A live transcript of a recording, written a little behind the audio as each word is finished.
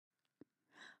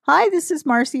Hi, this is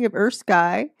Marcy of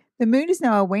EarthSky. The moon is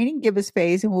now a waning gibbous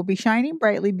phase and will be shining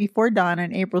brightly before dawn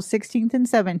on April 16th and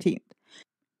 17th.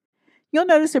 You'll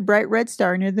notice a bright red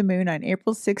star near the moon on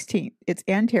April 16th. It's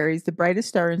Antares, the brightest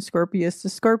star in Scorpius the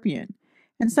Scorpion.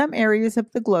 And some areas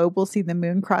of the globe will see the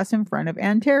moon cross in front of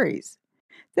Antares.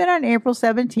 Then on April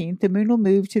 17th, the moon will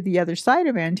move to the other side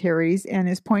of Antares and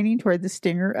is pointing toward the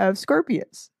stinger of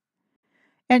Scorpius.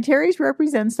 Antares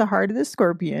represents the heart of the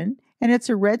scorpion, and it's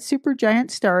a red supergiant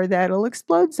star that'll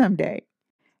explode someday.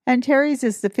 Antares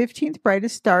is the 15th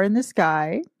brightest star in the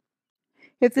sky.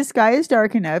 If the sky is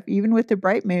dark enough, even with the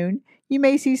bright moon, you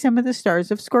may see some of the stars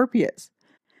of Scorpius.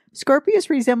 Scorpius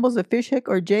resembles a fishhook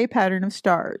or J pattern of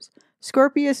stars.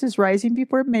 Scorpius is rising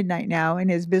before midnight now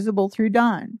and is visible through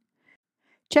dawn.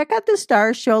 Check out the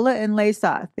stars Shola and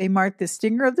Laysoth. They mark the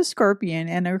stinger of the scorpion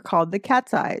and are called the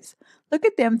cat's eyes. Look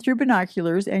at them through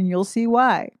binoculars and you'll see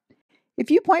why.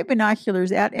 If you point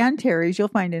binoculars at Antares, you'll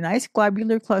find a nice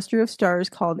globular cluster of stars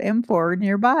called M4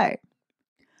 nearby.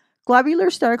 Globular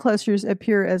star clusters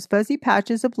appear as fuzzy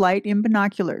patches of light in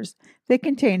binoculars. They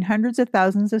contain hundreds of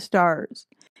thousands of stars.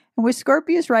 And with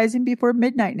Scorpius rising before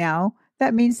midnight now,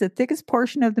 that means the thickest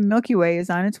portion of the Milky Way is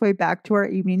on its way back to our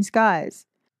evening skies.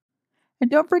 And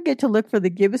don't forget to look for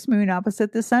the gibbous moon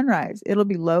opposite the sunrise. It'll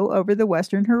be low over the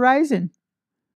western horizon.